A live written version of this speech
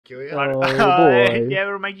kill you. Oh, boy. Yeah,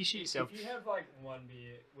 it'll make you shit yourself. If you have like one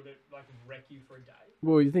beer, would it like wreck you for a day?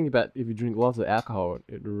 Well, you think about if you drink lots of alcohol,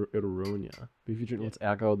 it'll ruin you. But if you drink lots of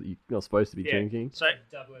alcohol that you're not supposed to be drinking, So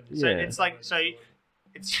So it's like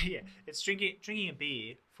it's drinking a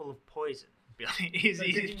beer full of poison.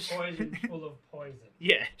 drinking poison full of poison.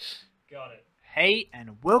 Yeah. Got it. Hey,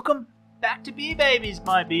 and welcome back to Beer Babies,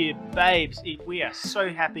 my beer babes. We are so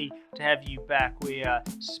happy to have you back. We are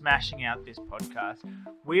smashing out this podcast.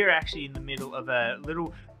 We are actually in the middle of a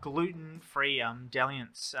little gluten-free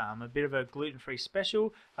dalliance, a bit of a gluten-free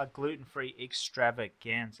special, a gluten-free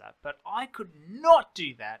extravaganza. But I could not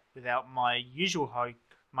do that without my usual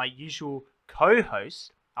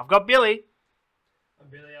co-host. I've got Billy. I'm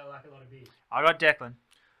Billy. I like a lot of beer. I got Declan.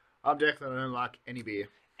 I'm Declan. I don't like any beer.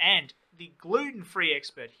 And the gluten-free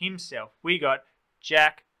expert himself, we got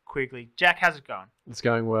Jack Quigley. Jack, how's it going? it's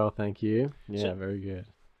going well, thank you. Yeah, So- very good.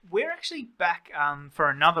 We're actually back for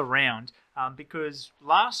another round because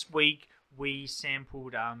last week we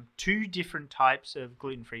sampled two different types of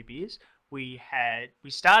gluten-free beers. We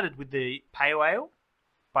started with the Pale Ale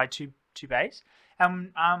by Two Bays.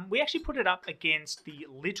 We actually put it up against the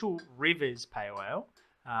Little Rivers Pale Ale,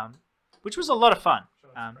 which was a lot of fun.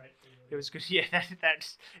 It was good. Yeah,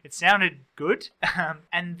 it sounded good.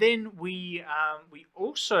 And then we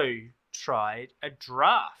also tried a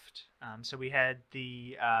draft. So we had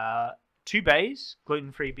the Two Bays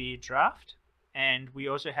gluten-free beer draft, and we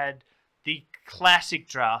also had the classic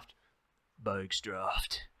draft, Bogues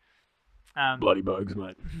draft. Bloody bugs,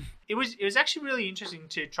 mate. It was actually really interesting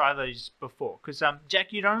to try those before because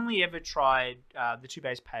Jack, you'd only ever tried the Two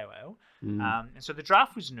Bays Pale Ale, and so the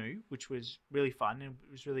draft was new, which was really fun, and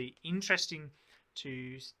it was really interesting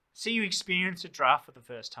to see you experience a draft for the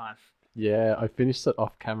first time. Yeah, I finished it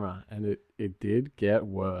off camera, and it did get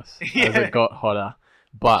worse as Yeah. it got hotter.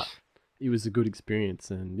 But it was a good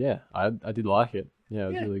experience, and yeah, I did like it. Yeah,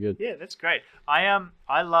 it was really good. Yeah, that's great.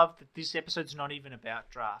 I love that this episode's not even about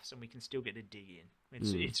drafts, and we can still get a dig in.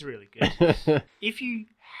 It's really good. If you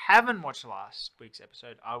haven't watched last week's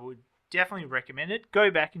episode, I would definitely recommend it.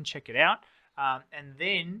 Go back and check it out, and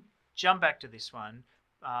then jump back to this one.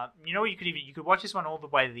 You know what? You could watch this one all the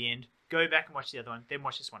way to the end. Go back and watch the other one, then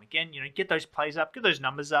watch this one again. You know, get those plays up, get those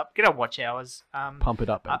numbers up, get our watch hours. Pump it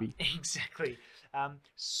up, baby. Exactly.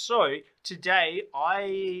 So today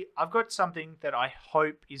I've got something that I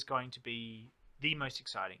hope is going to be the most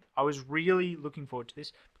exciting. I was really looking forward to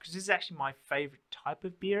this because this is actually my favorite type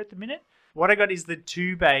of beer at the minute. What I got is the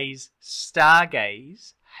Two Bays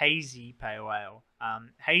Stargaze Hazy Pale Ale.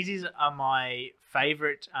 Hazies are my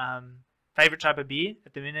favorite type of beer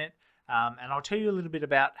at the minute. And I'll tell you a little bit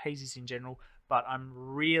about hazies in general, but I'm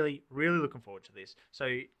really, really looking forward to this.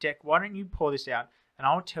 So, Deck, why don't you pour this out, and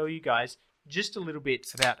I'll tell you guys just a little bit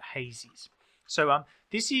about hazies. So,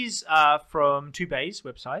 this is from Two Bays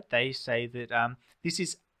website. They say that this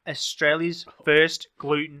is Australia's first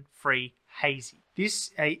gluten-free hazy.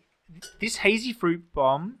 This hazy fruit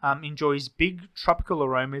bomb enjoys big tropical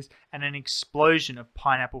aromas and an explosion of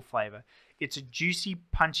pineapple flavour. It's a juicy,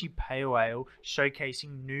 punchy pale ale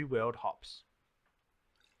showcasing New World hops.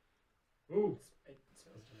 Ooh, it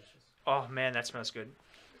smells delicious. Oh man, that smells good.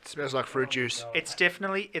 It smells like fruit juice. It's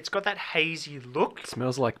got that hazy look. It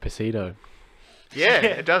smells like Pasito. Yeah,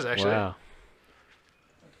 it does actually. Wow.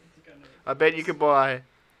 I bet you could buy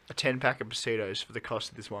a 10-pack of Pasitos for the cost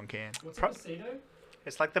of this one can. What's a Pasito?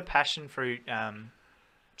 It's like the passion fruit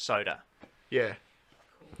soda. Yeah.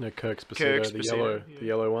 No, Kirk's Pasito, Kirk's the Pasito, the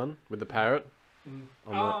yellow one with the parrot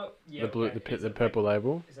on Yeah, the blue, okay. the purple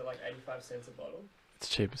label. Is it like 85 cents a bottle? It's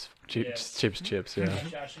cheap as Yeah. chips. Yeah,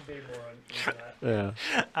 I should be more into that. yeah.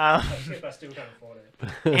 I still can't afford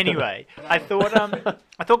it. Anyway, I thought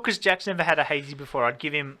because Jack's never had a hazy before, I'd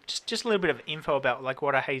give him just a little bit of info about like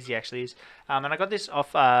what a hazy actually is. And I got this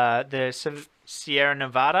off the Sierra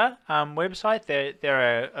Nevada website.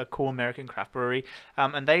 They're a cool American craft brewery,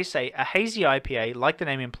 and they say a hazy IPA, like the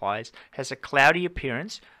name implies, has a cloudy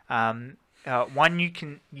appearance, one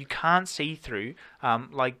you can't see through,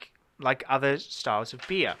 like other styles of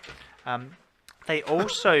beer. They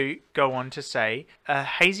also go on to say a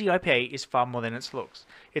hazy IPA is far more than its looks.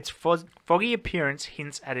 Its foggy appearance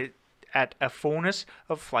hints at a fullness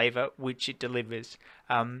of flavour which it delivers.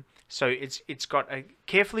 So it's got a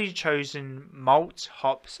carefully chosen malts,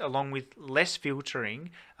 hops, along with less filtering,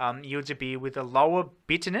 yields a beer with a lower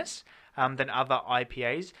bitterness than other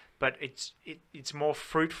IPAs, but it's more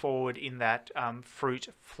fruit forward in that fruit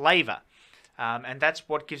flavour. And that's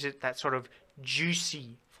what gives it that sort of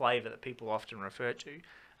juicy flavour that people often refer to.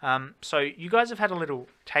 So you guys have had a little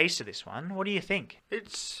taste of this one. What do you think?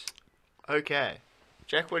 It's okay.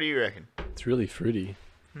 Jack, what do you reckon? It's really fruity.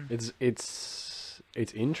 It's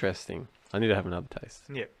interesting. I need to have another taste.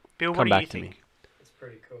 Yeah. Bill, what Come do you back to think? me. It's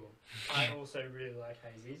pretty cool. I also really like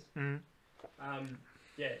hazies. Mm.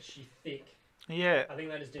 Yeah, she's thick. Yeah. I think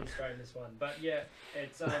they just didn't straighten this one, but yeah,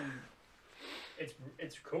 it's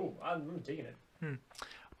cool. I'm digging it.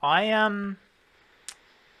 I'm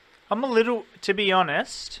a little, to be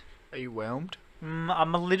honest, Are you whelmed?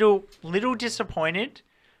 I'm a little disappointed,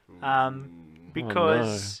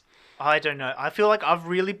 because I don't know. I feel like I've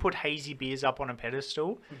really put hazy beers up on a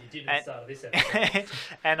pedestal, You did at the start of this episode.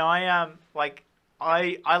 and I like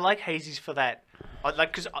hazies for that.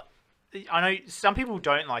 Because I know some people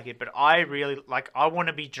don't like it, but I really like. I want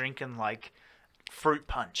to be drinking like fruit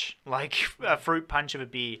punch, like a fruit punch of a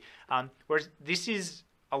beer. Whereas this is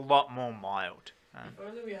a lot more mild. If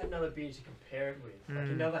only we had another beer to compare it with, like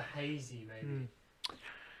another hazy maybe.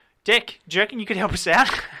 Dick, do you reckon you could help us out?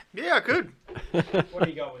 Yeah, I could. What do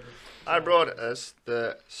you got with it? I brought us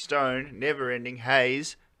the Stone Never Ending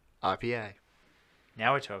Haze IPA.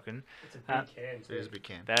 Now we're talking. It's a big can too. It is a big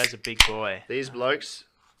can. That is a big boy. These blokes,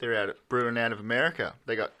 they're brewing out of America.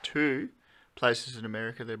 They got 2 places in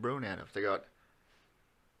America they're brewing out of. They got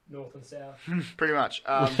North and south. pretty much.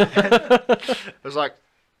 It was like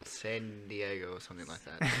San Diego or something like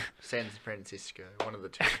that. San Francisco, one of the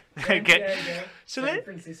 2. Okay. So San that,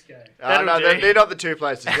 Francisco. That'll No, do. they're not the 2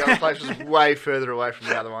 places. The other place was way further away from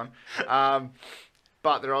the other one.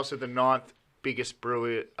 But they're also the 9th biggest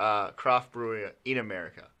brewer, craft brewer in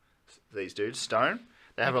America. These dudes, Stone.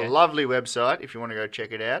 They have Okay. a lovely website if you want to go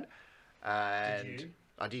check it out. And Did you?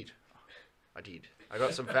 I did. I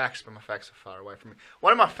got some facts, but my facts are far away from me.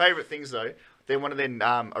 One of my favourite things, though, one of their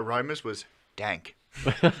aromas was dank. so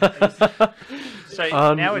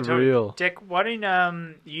now we're Unreal. talking. Jack, why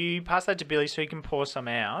don't you pass that to Billy so he can pour some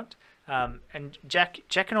out? And Jack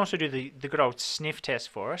can also do the good old sniff test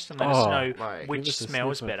for us and let us know mate. which Give us a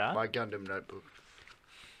smells sniffer. better. My Gundam notebook.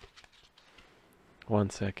 1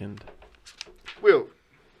 second. Will, do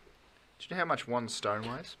you know how much 1 stone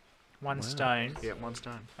weighs? One stone. Yeah, 1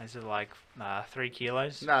 stone. Is it like 3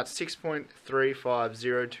 kilos? No, it's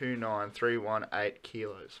 6.35029,318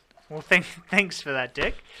 kilos. Well, thanks for that,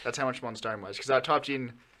 Dick. That's how much 1 stone weighs. Because I typed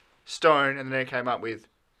in stone and then it came up with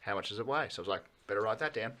how much does it weigh. So I was like, better write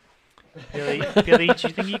that down. Billy, do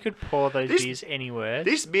you think you could pour those beers anywhere?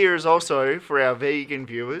 This beer is also, for our vegan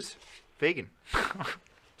viewers, vegan.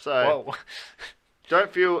 So Whoa.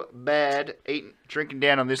 don't feel bad drinking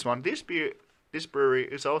down on this one. This brewery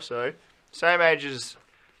is also same age as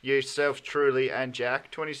yourself truly and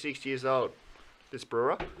Jack, 26 years old. This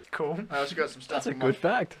brewer. Cool. I also got some stuff That's a on good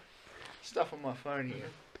fact. stuff on my phone here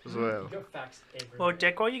as well. You got facts everywhere. Well,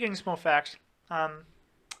 Dick, while you're getting some more facts,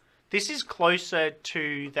 this is closer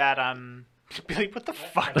to that. Billy, what the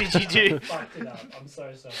fuck did you do? I fucked it up. I'm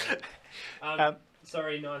so sorry.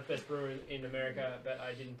 Sorry, 9th best brewer in America, but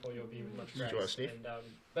I didn't pour your beer with much grace. Do you want a sniff? And,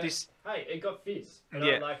 but hey, it got fizz, and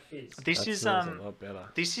Yeah. I like fizz. This That is smells a lot better.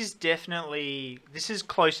 This is definitely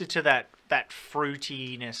closer to that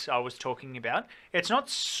fruitiness I was talking about. It's not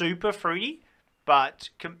super fruity, but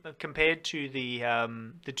compared to the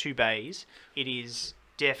Two Bays, it is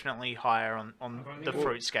definitely higher on the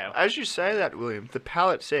fruit scale. As you say that, William, the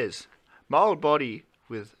palate says mild body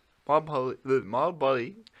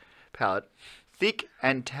palate, thick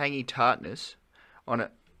and tangy tartness. On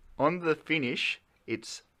the finish,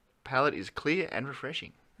 its palate is clear and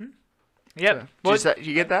refreshing. Yep. So,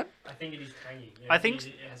 you get that? I think it is tangy. Yeah, I think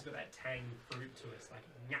it has got that tang fruit to it. It's like,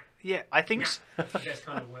 nyah. Yeah, I think That's the best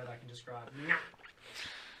kind of word I can describe. Nyah.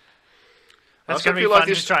 that's also going to be feel fun like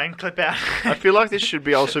this- to try and clip out. I feel like this should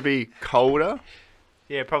also be colder.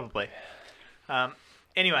 Yeah, probably.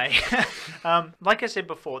 Anyway, like I said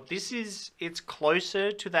before, it's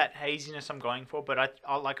closer to that haziness I'm going for, but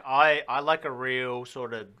I like a real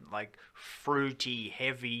sort of like fruity,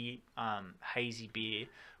 heavy, hazy beer.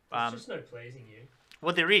 There's just no pleasing you.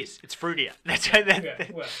 Well, there is. It's fruitier. That's Yeah,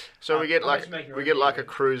 well, So we get I'll like let you make your we own get like beer. a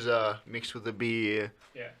cruiser mixed with a beer.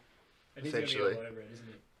 Yeah. And he's going to be all Essentially. over it, isn't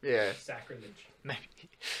he? Yeah. Sacrilege. Maybe.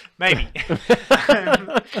 Maybe.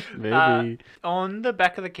 On the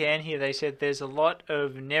back of the can here, they said there's a lot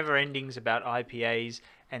of never endings about IPAs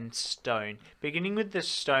and Stone. Beginning with the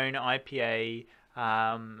Stone IPA,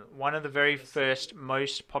 one of the very first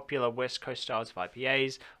most popular West Coast styles of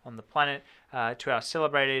IPAs on the planet, to our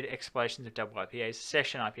celebrated explorations of double IPAs,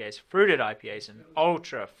 session IPAs, fruited IPAs, and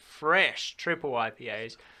ultra fresh triple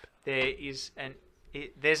IPAs. There's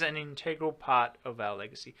an integral part of our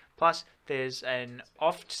legacy. Plus, there's an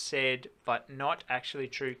oft-said but not actually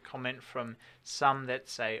true comment from some that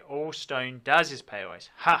say all Stone does is pale ales.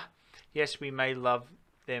 Ha! Yes, we may love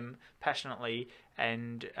them passionately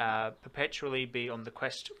and perpetually be on the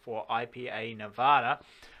quest for IPA Nevada.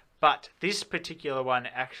 But this particular one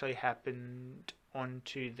actually happened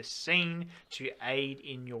onto the scene to aid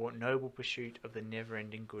in your noble pursuit of the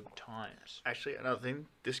never-ending good times. Actually, another thing,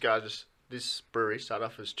 this brewery started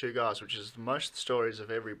off as two guys, which is most stories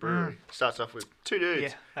of every brewery. Starts off with two dudes.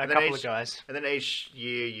 Yeah, a and then couple of guys. And then each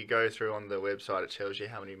year you go through on the website, it tells you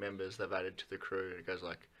how many members they've added to the crew. It goes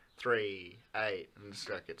like 3, 8, and it's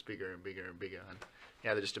like gets bigger and bigger and bigger. And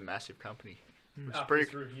now they're just a massive company. It's After pretty.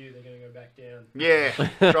 this review, they're going to go back down.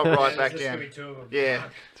 Yeah, drop right back There's just down. gonna be 2 of them. Yeah.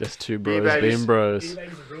 Just two Beer bros babies. being bros. Beer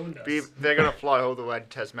babies have ruined us. They're gonna fly all the way to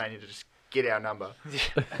Tasmania to just get our number.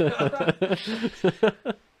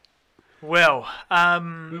 Well,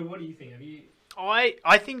 Will, what do you think? Have you?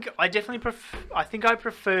 I think I definitely I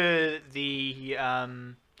prefer the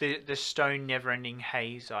Stone Neverending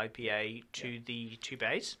Haze IPA to the Two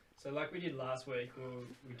Bays. So like we did last week,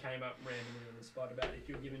 we came up randomly on the spot about if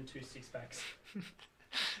you were given 2 6-packs.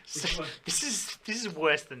 So, this is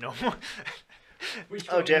worse than normal. Which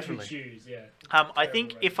Oh, one definitely. would you choose? Yeah. I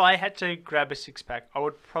think if I had to grab a 6-pack, I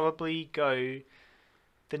would probably go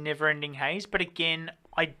the Neverending Haze. But again,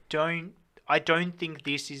 I don't think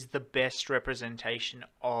this is the best representation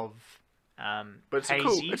of But it's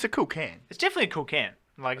hazy. a cool can. It's definitely a cool can.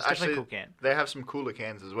 Like it's definitely a cool can. They have some cooler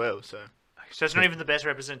cans as well. So So it's not even the best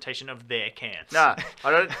representation of their cans. nah,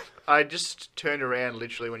 I don't. I just turned around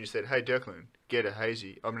literally when you said, "Hey, Declan, get a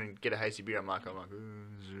hazy." get a hazy beer. I'm like, I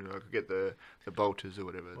could get the Bolters or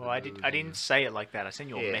whatever. Well, I didn't say it like that. I sent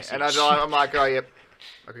you a message. and I'm like, oh yep,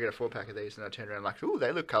 I could get a 4-pack of these, and I turned around like, ooh,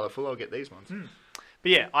 they look colourful. I'll get these ones.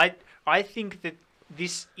 But yeah, I think that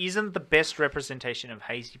this isn't the best representation of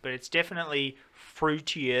hazy, but it's definitely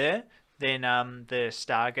fruitier than the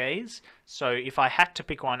Stargaze. So if I had to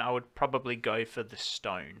pick one, I would probably go for the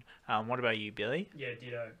Stone. What about you, Billy? Yeah,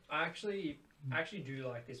 ditto. I actually do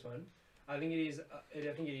like this one. I think it is. I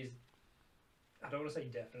think it is. I don't want to say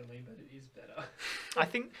definitely, but it is better. I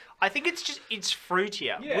think it's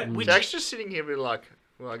fruitier. Yeah. Which Jack's just sitting here being like,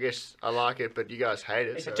 well, I guess I like it, but you guys hate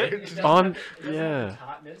it. So. It doesn't On- have- it doesn't have yeah. the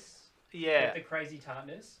tartness. yeah. Like the crazy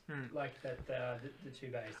tartness, like that the Two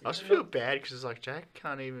Bays. I just feel bad because it's like Jack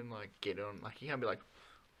can't even like get on. Like he can't be like,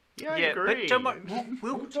 yeah, I Yeah, agree. but don't worry,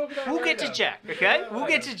 we'll talk about get to later. Jack, okay? Yeah, We'll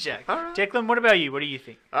get to Jack. Alright. Declan, what about you? What do you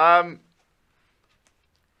think?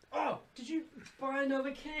 Oh, did you buy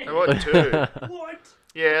another can? I want 2. What?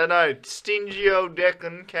 Yeah, I know. Stingy old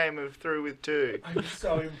Declan came through with 2. I'm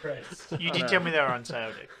so impressed. You did tell me they were on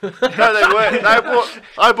sale, Dick. No, they weren't.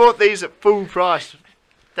 I bought these at full price.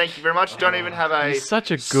 Thank you very much. Don't even have a He's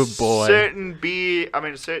such a good boy.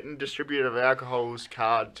 a certain distributor of alcohol's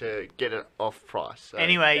card to get it off price. So.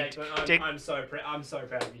 Anyway, Dick, I'm so proud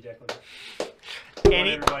of you, Declan.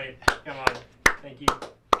 Any- Come on, everybody. Come on. Thank you.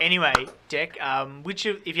 anyway, Dick,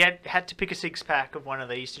 if you had to pick a 6-pack of one of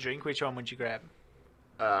these to drink, which one would you grab?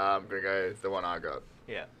 I'm gonna go with the one I got.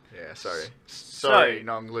 Yeah. Yeah, sorry, So-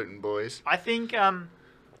 non-gluten boys. I think that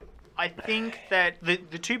the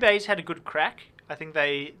Two Bays had a good crack. I think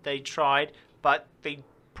they tried, but they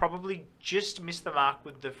probably just missed the mark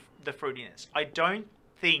with the fruitiness. I don't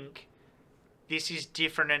think this is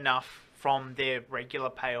different enough from their regular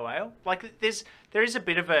pale ale. Like there is a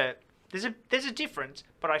bit of there's a difference,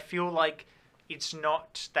 but I feel like it's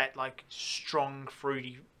not that like strong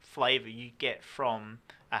fruity flavor you get from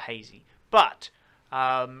a hazy. But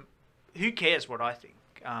who cares what I think?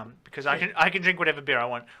 Because I can drink whatever beer I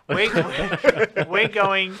want. We're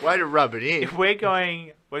going. Way to rub it in. We're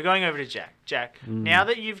going over to Jack. Jack, now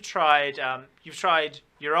that you've tried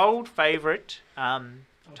your old favorite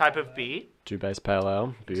type of beer, Two Bays Pale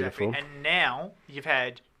Ale. Beautiful. exactly, and now you've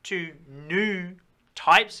had 2 new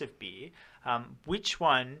types of beer. Which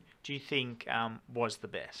one do you think was the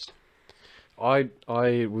best? I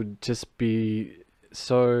would just be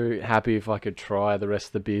so happy if I could try the rest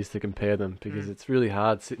of the beers to compare them, because it's really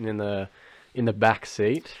hard sitting in the back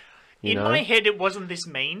seat. You know? My head, it wasn't this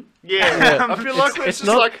mean. Yeah, I feel like it's just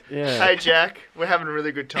not- like, yeah. hey Jack, we're having a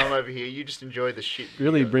really good time over here. You just enjoy the shit.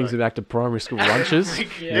 Really brings me back to primary school lunches. you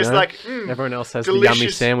It's know? like Everyone else has the yummy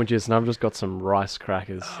delicious. sandwiches, and I've just got some rice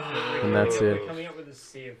crackers, and that's We're it. coming up with a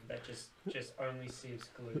sieve that just only sieves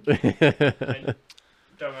gluten. And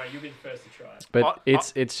don't worry, you'll be the first to try it. But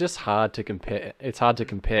it's just hard to compare. It's hard to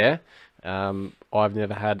compare. I've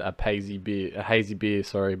never had a hazy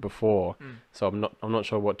beer, before, so I'm not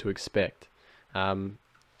sure what to expect.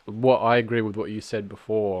 What I agree with what you said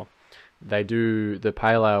before. The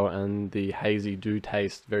pale ale and the hazy do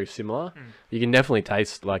taste very similar. You can definitely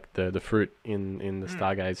taste like the fruit in the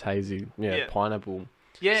Stargaze hazy. Yeah, Yeah. pineapple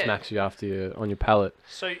Yeah. smacks you on your palate.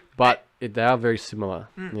 So, But They are very similar.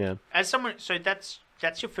 Yeah. As someone, so that's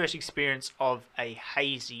your first experience of a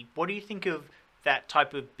hazy. What do you think of that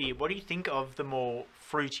type of beer? What do you think of the more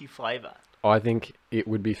fruity flavour? I think it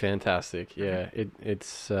would be fantastic. Yeah.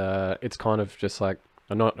 It's kind of just like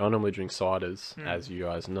I normally drink ciders, as you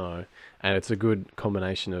guys know, and it's a good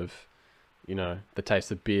combination of, you know, the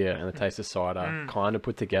taste of beer and the taste of cider kind of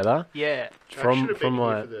put together. Yeah. From From here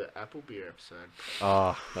my for the apple beer episode.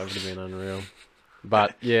 that would have been unreal.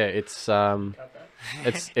 But yeah, it's Cut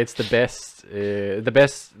that. it's the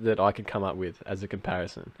best that I could come up with as a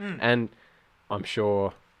comparison. And I'm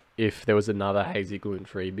sure if there was another hazy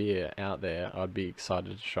gluten-free beer out there, I'd be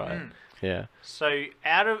excited to try it. Yeah. So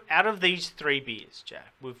out of these three beers,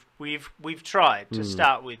 Jack, we've tried to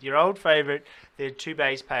start with your old favourite, the Two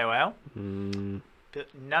Bays Pale Ale. But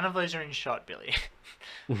none of those are in shot, Billy.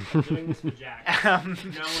 I'm doing this for Jack. No one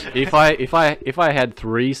If I had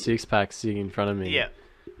 3 6-packs sitting in front of me, Yeah.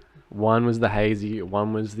 one was the hazy,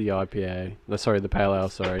 one was the IPA, the pale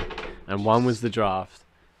ale, and one was the draft,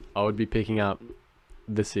 I would be picking up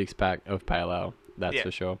the 6-pack of pale ale. That's Yeah.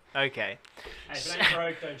 for sure. Okay. Hey, if it ain't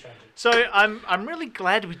broke, don't change it. So I'm really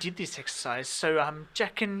glad we did this exercise. So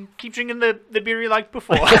Jack can keep drinking the beer he liked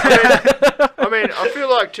before. I mean, I feel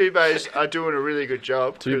like Two Bays are doing a really good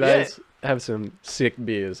job. Two 'cause- Bays have some sick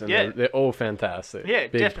beers, and Yeah. they're all fantastic. Yeah,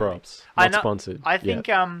 Big definitely. props. I Not know- sponsored. I yet. think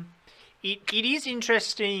it is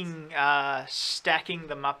interesting stacking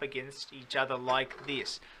them up against each other like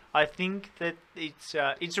this. I think that it's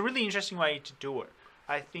a really interesting way to do it.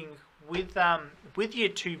 I think with your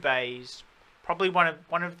Two Bays, probably one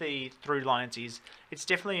of the through lines is it's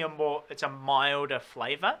definitely a milder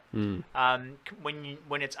flavour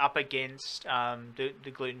when it's up against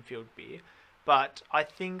the gluten filled beer. But I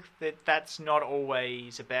think that's not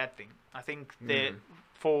always a bad thing. I think that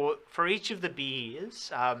for each of the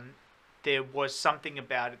beers, there was something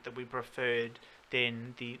about it that we preferred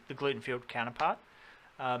than the gluten filled counterpart.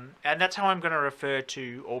 And that's how I'm going to refer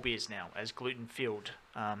to all beers now, as gluten filled,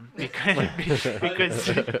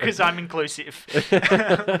 because I'm inclusive.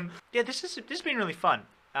 Yeah, this has been really fun.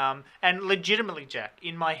 And legitimately, Jack,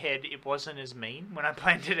 in my head, it wasn't as mean when I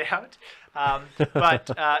planned it out. But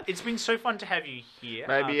it's been so fun to have you here.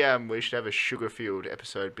 Maybe we should have a sugar-filled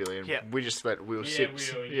episode, Billy, and Yeah. we just let Will Yeah, sit. we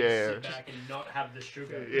will. You Yeah. sit back and not have the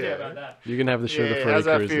sugar. Yeah. Yeah. About that. You can have the sugar-free how's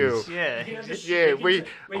that cruises. feel? Yeah. You can have the Yeah, sugar- we. you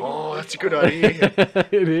can- Oh, that's a good idea.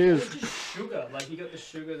 It is. It's just sugar. Like you got the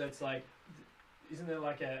sugar that's like, isn't there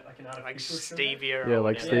like an artificial Like sugar? stevia. Yeah, or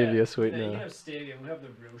like whatever. stevia You sweetener. can have stevia. We'll have the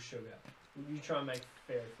real sugar. You try and make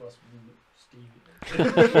fairy floss with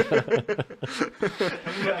stevia.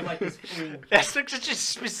 And we have like this full. That's like such a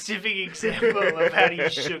specific example of how to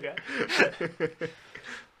use sugar.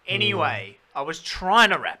 Anyway, I was trying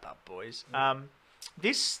to wrap up, boys.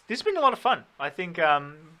 This has been a lot of fun. I think.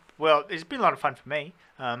 Well, it's been a lot of fun for me.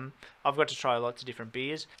 I've got to try lots of different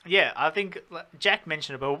beers. Yeah, I think Jack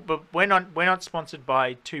mentioned it, but we're not sponsored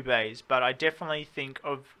by Two Bays. But I definitely think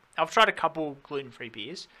I've tried a couple gluten-free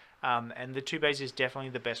beers. And the Two Bays is definitely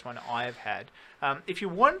the best one I've had. If you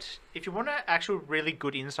want an actual really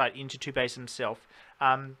good insight into Two Bays themselves,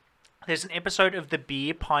 there's an episode of The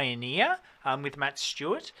Beer Pioneer with Matt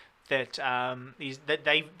Stewart that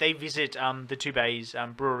they visit the Two Bays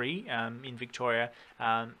brewery in Victoria,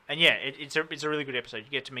 and yeah, it's a really good episode.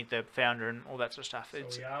 You get to meet the founder and all that sort of stuff. So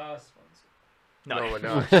It's we are sponsored. No, we're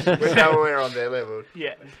not. We're nowhere on their level.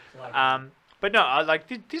 yeah, Like, but no, I like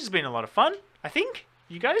this has been a lot of fun. I think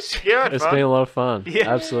you guys. Yeah, It's fun. been a lot of fun. Yeah.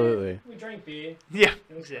 Absolutely. we drank beer. Yeah,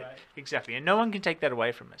 It was great. exactly, and no one can take that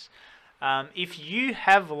away from us. If you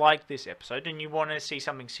have liked this episode and you want to see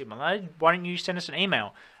something similar, why don't you send us an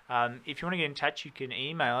email? If you want to get in touch, you can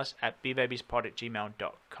email us at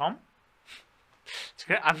beerbabiespod@gmail.com.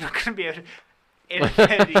 I'm not going to be able to edit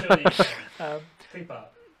that. Surely you can. Clip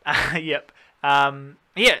art. Yep.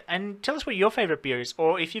 Yeah, and tell us what your favourite beer is,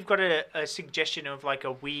 or if you've got a suggestion of like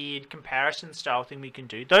a weird comparison style thing we can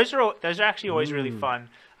do. Those are actually always really fun.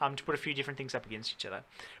 To put a few different things up against each other.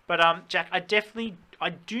 But Jack, I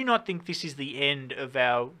do not think this is the end of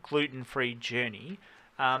our gluten-free journey.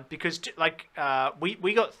 Because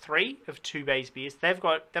we got 3 of Two Bays beers. They've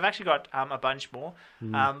actually got a bunch more.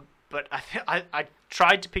 But I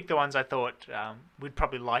tried to pick the ones I thought we'd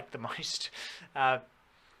probably like the most.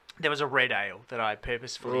 There was a red ale that I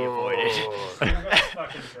purposefully avoided. Oh. We got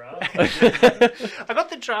fucking draft. I got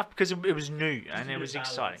the draft because it was new and a it bit was of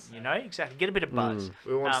exciting. balance, You know, exactly. Get a bit of buzz.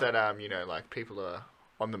 We want Um, that, like people are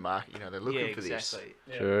on the market, they're looking Yeah, for this. exactly.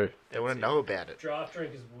 Yeah. True. They want to know about it. Draft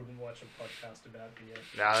drinkers wouldn't watch a podcast about beer.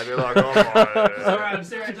 Nah, they'd be like, oh my. Alright, I'm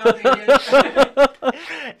stereotyping again.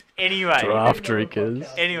 Anyway, Draft drinkers.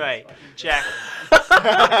 Anyway, Jack,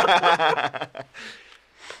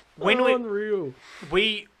 Unreal.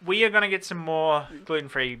 we are going to get some more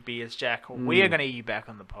gluten-free beers, Jack. We are going to get you back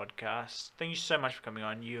on the podcast. Thank you so much for coming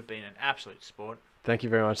on. You have been an absolute sport. Thank you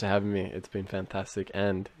very much for having me. It's been fantastic,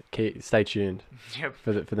 and stay tuned Yep.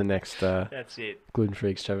 for the next That's it.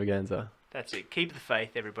 gluten-free extravaganza. That's it. Keep the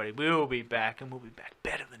faith, everybody. We will be back, and we'll be back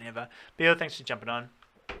better than ever. Bill, thanks for jumping on.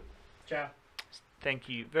 Ciao. Thank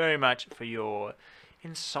you very much for your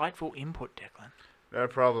insightful input, Declan. No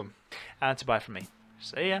problem. It's a bye from me.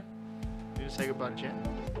 See ya. Did you say goodbye to Jen?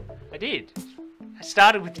 I did. I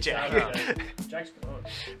started with Jack. Jack's gone.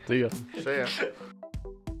 See ya. See ya.